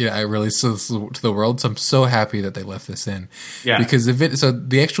I release this to the world. So I'm so happy that they left this in, because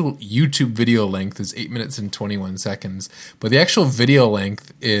the actual YouTube video length is 8 minutes and 21 seconds, but the actual video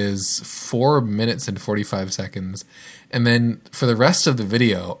length is 4 minutes and 45 seconds, and then for the rest of the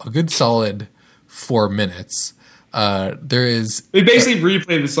video, a good solid 4 minutes. They basically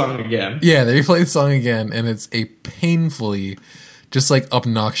replay the song again. Yeah, they replay the song again, and it's a painfully, just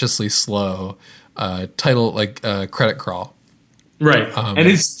obnoxiously slow title, credit crawl. Right. And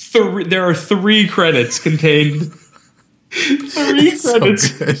it's there are 3 credits contained. 3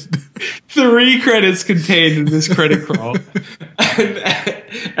 credits. 3 credits contained in this credit crawl,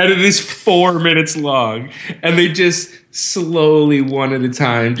 and it is 4 minutes long, and they just slowly, one at a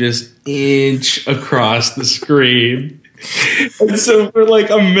time, just inch across the screen. And so for like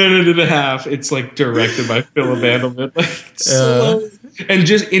a minute and a half, it's like directed by Philip Andelman, like slow, and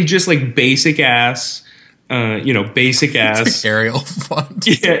just like basic ass. Basic ass Arial font.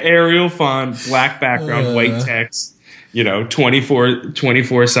 Yeah, Arial font, black background, white text.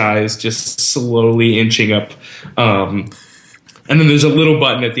 24 size, just slowly inching up. And then there's a little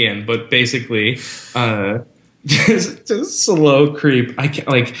button at the end, but basically, just slow creep. I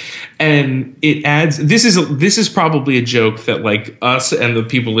can't and it adds. This is probably a joke that like us and the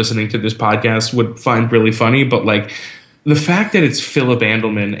people listening to this podcast would find really funny, but like the fact that it's Philip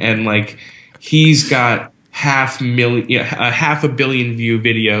Andelman and like he's got half a billion view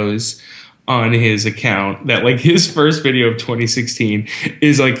videos on his account, that like his first video of 2016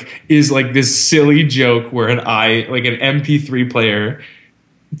 is like this silly joke where an MP3 player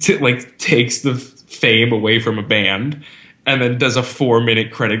takes the fame away from a band and then does a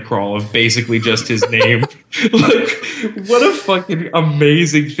 4-minute credit crawl of basically just his name. Like, what a fucking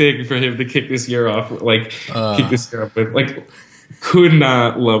amazing thing for him to kick this year off with. Like, could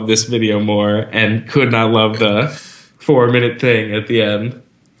not love this video more, and could not love the 4-minute thing at the end.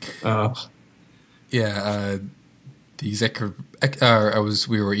 The executive.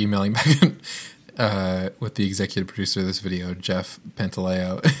 We were emailing back with the executive producer of this video, Jeff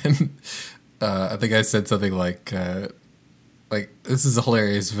Pantaleo, and I think I said something like, "This is a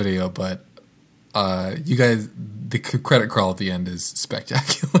hilarious video, but you guys, the credit crawl at the end is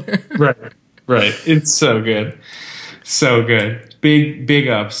spectacular." Right. It's so good. So good. Big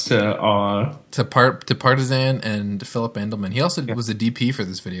ups to Partisan and Philip Andelman. He also was a DP for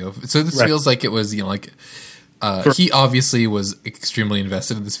this video, so this feels like it was he obviously was extremely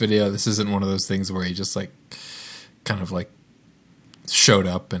invested in this video. This isn't one of those things where he just like kind of like showed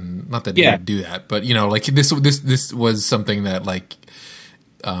up, and not that he would do that, but this was something that like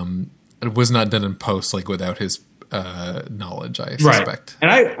it was not done in post like without his knowledge, I suspect.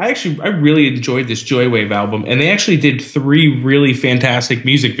 And I really enjoyed this Joywave album, and they actually did 3 really fantastic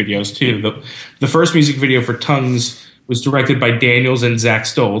music videos too. The first music video for Tongues was directed by Daniels and Zach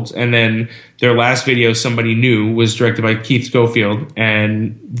Stoltz, and then their last video, Somebody New, was directed by Keith Schofield,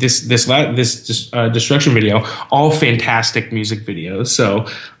 and this Destruction video, all fantastic music videos. So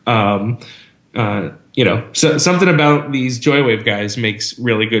so something about these Joywave guys makes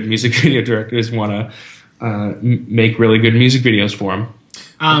really good music video directors want to make really good music videos for them.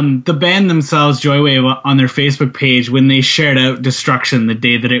 The band themselves, Joywave, on their Facebook page, when they shared out Destruction the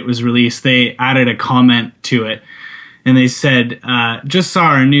day that it was released, they added a comment to it. And they said, just saw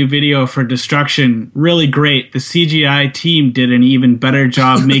our new video for Destruction. Really great. The CGI team did an even better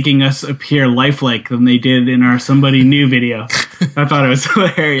job making us appear lifelike than they did in our Somebody New video. I thought it was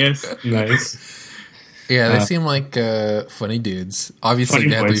hilarious. Nice. Yeah, they seem like funny dudes. Obviously,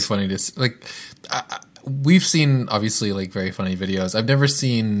 they have to be funny to like. We've seen obviously like very funny videos. I've never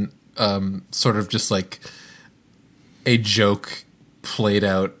seen sort of just like a joke played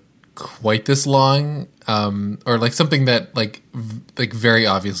out quite this long, or like something that like very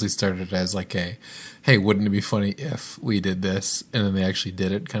obviously started as like a, hey, wouldn't it be funny if we did this, and then they actually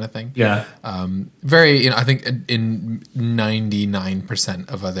did it kind of thing. Yeah. I think in 99%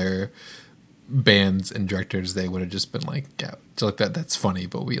 of other bands and directors, they would have just been like, yeah, like that's funny,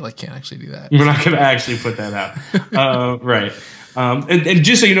 but we like can't actually do that. We're not going to actually put that out. Right. And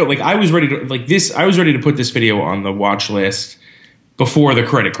just so you know, like I was ready to put this video on the watch list before the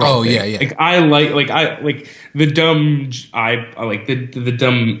credit crawl. Oh, thing. yeah. Like I like the dumb I like the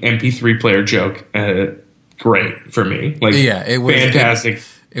dumb MP3 player joke. Great for me. Like, yeah, it was fantastic.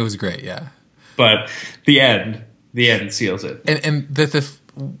 It was great. Yeah. But the end seals it. And the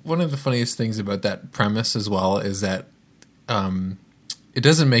one of the funniest things about that premise as well is that it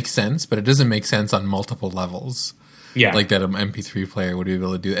doesn't make sense, but it doesn't make sense on multiple levels. Yeah. Like that an MP3 player would be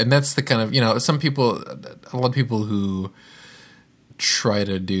able to do. And that's the kind of, a lot of people who try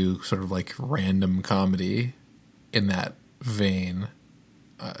to do sort of like random comedy in that vein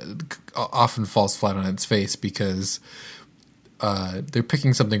often falls flat on its face because they're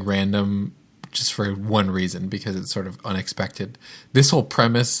picking something random just for one reason, because it's sort of unexpected. This whole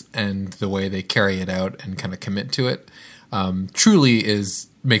premise and the way they carry it out and kind of commit to it truly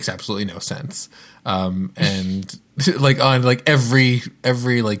makes absolutely no sense. And like on like every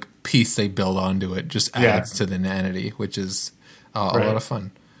like piece they build onto it just adds to the inanity, which is a lot of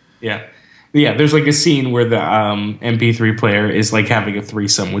fun. Yeah. Yeah, there's like a scene where the MP3 player is like having a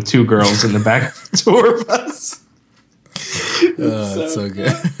threesome with 2 girls in the back of the tour bus. That's so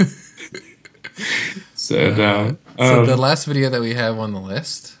good. So, So the last video that we have on the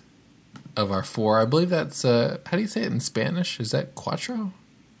list of our 4, I believe that's how do you say it in Spanish? Is that cuatro?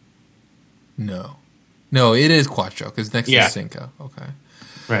 No, it is cuatro because next is cinco. Okay,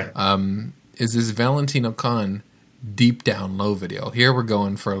 right. Is this Valentino Khan deep down low video? Here we're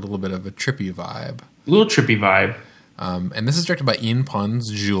going for a little bit of a trippy vibe. A little trippy vibe. And this is directed by Ian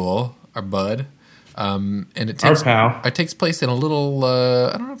Pons, Jewel, our bud. And it takes place in a little,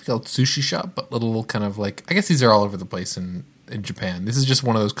 I don't know if you call it sushi shop, but little kind of like, I guess these are all over the place in Japan. This is just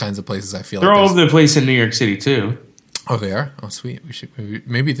one of those kinds of places I feel they're all over the place in New York City too. Oh, they are? Oh, sweet. We should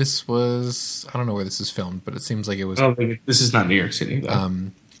maybe this was, I don't know where this is filmed, but it seems like it was. I don't think this is not New York City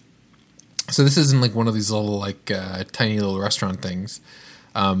though. So this is in like one of these little like tiny little restaurant things.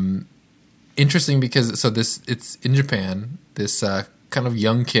 Interesting because it's in Japan. This kind of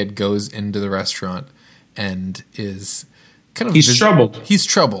young kid goes into the restaurant and is kind of troubled. He's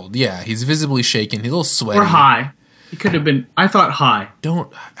troubled. Yeah, he's visibly shaken. He's a little sweaty. Or high. He could have been. I thought high.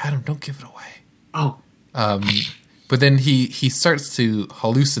 Adam, don't give it away. Oh. But then he starts to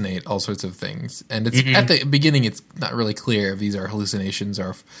hallucinate all sorts of things, and it's at the beginning it's not really clear if these are hallucinations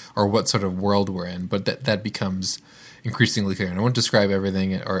or what sort of world we're in. But that becomes increasingly clear. And I won't describe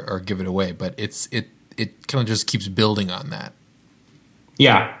everything or give it away, but it kind of just keeps building on that.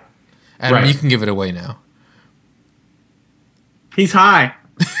 Yeah, Adam, you can give it away now. He's high.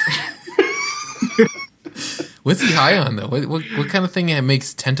 What's he high on though? What kind of thing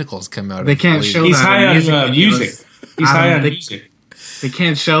makes tentacles come out? They can't show He's that. high on music. He's high on music. They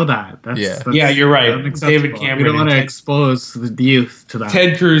can't show that. That's you're right. David Cameron. We don't want to expose the youth to that.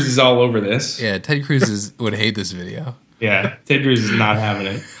 Ted Cruz is all over this. Yeah, Ted Cruz would hate this video. Yeah, Ted Cruz is not having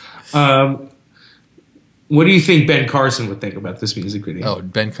it. What do you think Ben Carson would think about this music video? Oh,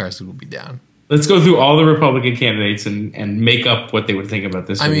 Ben Carson will be down. Let's go through all the Republican candidates and make up what they would think about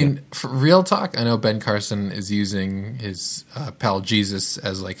this video. I mean, for real talk, I know Ben Carson is using his pal Jesus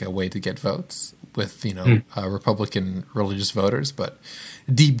as like a way to get votes with, Republican religious voters. But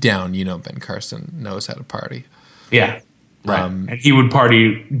deep down, Ben Carson knows how to party. Yeah, right. And he would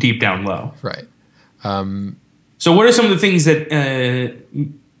party deep down low. Right. So what are some of the things that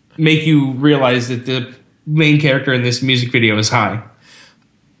make you realize that the main character in this music video is high?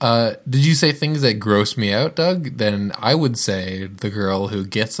 Did you say things that gross me out, Doug? Then I would say the girl who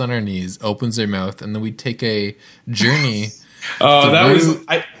gets on her knees, opens her mouth, and then we take a journey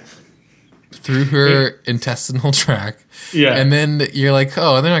through her intestinal tract. Yeah. And then you're like,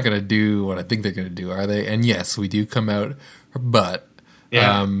 oh, they're not going to do what I think they're going to do, are they? And yes, we do come out her butt.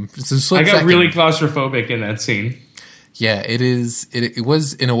 Yeah. It's a split I got second. really claustrophobic in that scene. Yeah, it is. It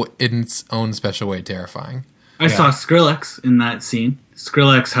was in its own special way terrifying. I saw Skrillex in that scene.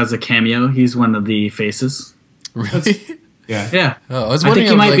 Skrillex has a cameo. He's one of the faces. Really? Yeah. Oh, I was I wondering.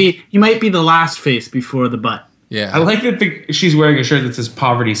 think he might be the last face before the butt. Yeah. I like that she's wearing a shirt that says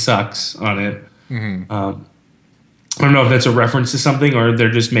 "Poverty Sucks" on it. Mm-hmm. I don't know if that's a reference to something or they're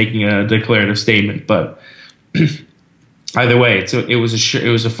just making a declarative statement, but either way, it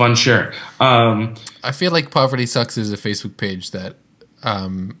was a fun shirt. I feel like Poverty Sucks is a Facebook page that,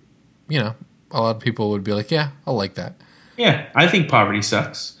 a lot of people would be like, yeah, I'll like that. Yeah, I think poverty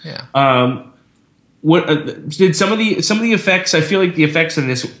sucks. Yeah. What did some of the effects? I feel like the effects in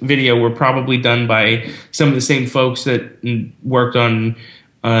this video were probably done by some of the same folks that worked on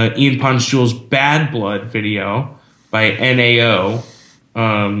Ian Pons Jewel's Bad Blood video by NAO,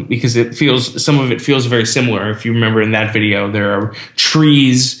 because some of it feels very similar. If you remember in that video, there are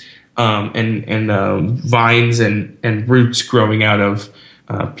trees and vines and roots growing out of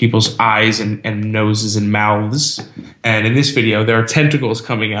people's eyes and noses and mouths. And in this video, there are tentacles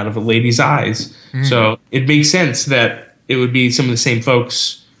coming out of a lady's eyes. Mm-hmm. So it makes sense that it would be some of the same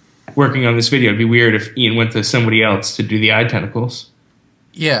folks working on this video. It'd be weird if Ian went to somebody else to do the eye tentacles.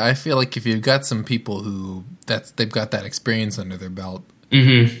 Yeah, I feel like if you've got some people who they've got that experience under their belt,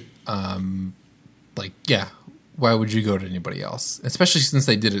 why would you go to anybody else? Especially since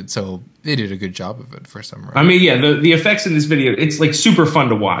they did a good job of it for some reason. I mean, yeah, the effects in this video, it's like super fun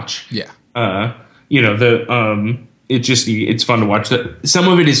to watch. Yeah. It's fun to watch. Some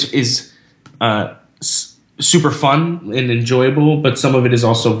of it is super fun and enjoyable, but some of it is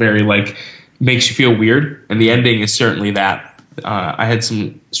also very makes you feel weird. And the ending is certainly that. I had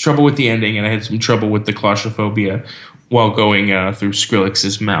some trouble with the ending, and I had some trouble with the claustrophobia while going through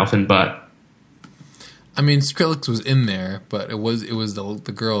Skrillex's mouth and butt. I mean, Skrillex was in there, but it was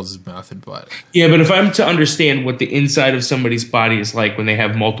the girl's mouth and butt. Yeah, but if I'm to understand what the inside of somebody's body is like when they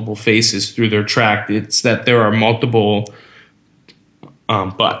have multiple faces through their tract, it's that there are multiple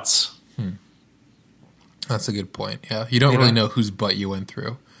butts. That's a good point. Yeah, you don't really know whose butt you went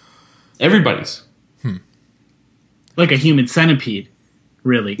through. Everybody's. like a human centipede,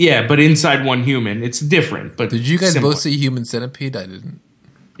 really. Yeah, but inside one human, it's different. But Did you guys similar. both see Human Centipede? I didn't.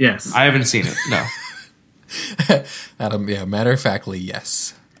 Yes. I haven't seen it. No. Adam, yeah, matter of factly,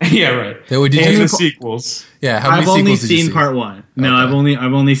 yes. Yeah, right. Yeah, did And you- the sequels. Yeah, how many I've only sequels did you seen see? part one. No, Okay.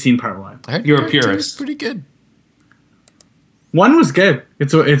 I've only seen part one. I heard You're a part two purist. was pretty good. One was good.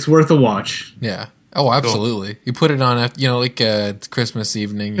 It's worth a watch. Yeah. Oh, absolutely. You put it on, like Christmas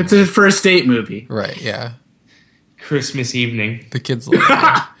evening. It's a first date movie. Right, yeah. Christmas evening. The kids love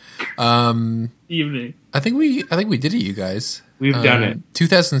it. Evening. I think we did it, you guys. We've done it.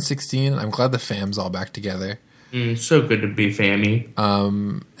 2016. I'm glad the fam's all back together. So good to be fammy.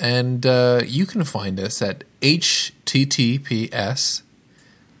 And you can find us at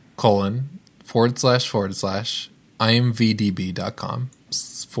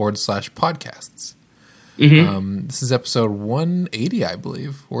https://imvdb.com/podcasts. This is episode 180, I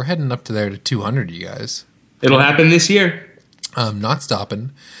believe. We're heading up to there to 200, you guys. It'll happen this year. Not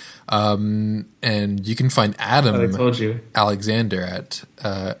stopping. And you can find Adam I told you. Alexander at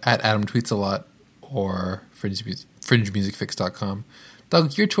Adam Tweets a Lot or fringemusicfix.com.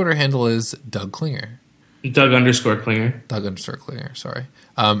 Doug, your Twitter handle is Doug Klinger. Doug_Klinger. Doug_Klinger, sorry.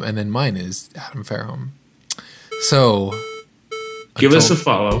 And then mine is Adam Fairholm. So Give us a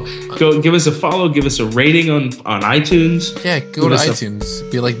follow. Give us a follow. Give us a rating on iTunes. Yeah, go to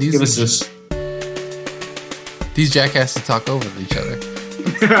iTunes. Be like Give us these jackasses talk over each other.